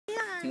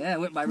Yeah, it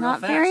went by real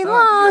Not fast. very Huh?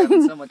 long. You're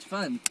having so much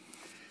fun.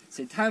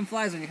 Say, time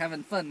flies when you're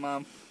having fun,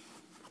 Mom.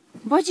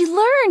 What'd you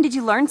learn? Did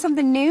you learn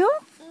something new?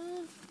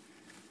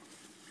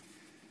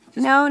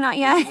 No, not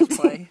yet.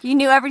 Just play. You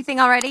knew everything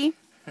already?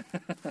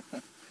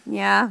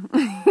 Yeah.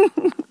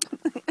 I'm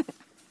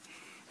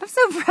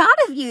so proud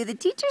of you. The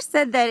teacher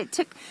said that it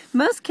took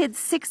most kids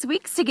 6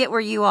 weeks to get where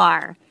you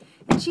are.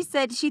 And she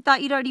said she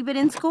thought you'd already been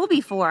in school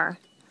before.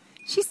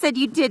 She said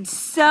you did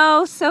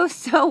so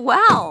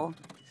well.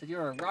 Said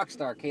you're a rock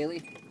star,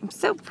 Kaylee. I'm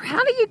so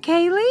proud of you,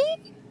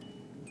 Kaylee.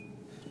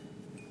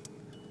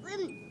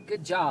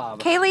 Good job.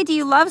 Kaylee, do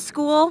you love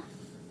school?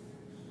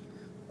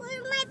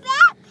 Where's my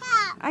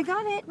backpack? I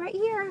got it right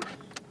here.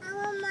 I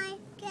want my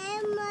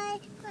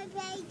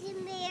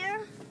Paddington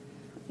Bear.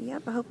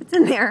 Yep, I hope it's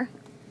in there.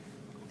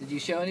 Did you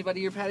show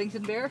anybody your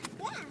Paddington Bear?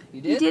 Yeah.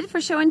 You did? You did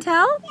for show and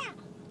tell?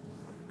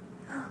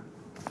 Yeah.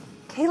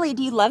 Kaylee,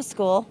 do you love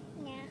school?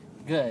 Yeah.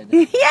 Good.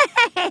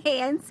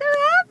 Yay! I'm so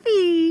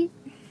happy.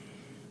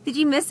 Did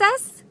you miss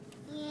us?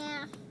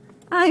 Yeah.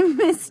 I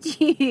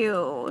missed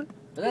you.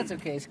 But that's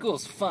okay.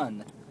 School's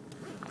fun.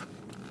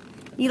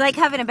 You like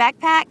having a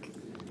backpack?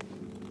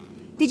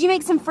 Did you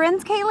make some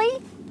friends,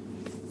 Kaylee?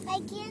 I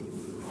can't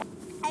see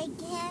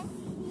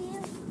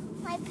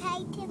my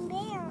Paddington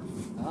Bear.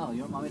 Oh,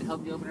 you want Mommy to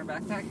help you open her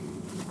backpack?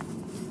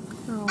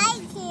 Oh, I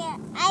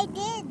can't. I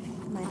did.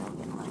 might have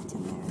been left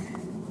in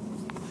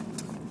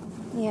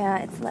there. Yeah,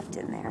 it's left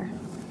in there.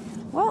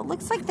 Well, it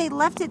looks like they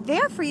left it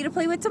there for you to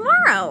play with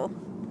tomorrow.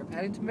 Her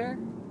Paddington Bear?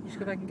 You should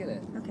go back and get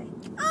it. Okay.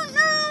 Oh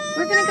no!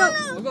 We're gonna go.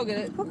 We'll go get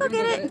it. We'll We're go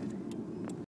gonna get it.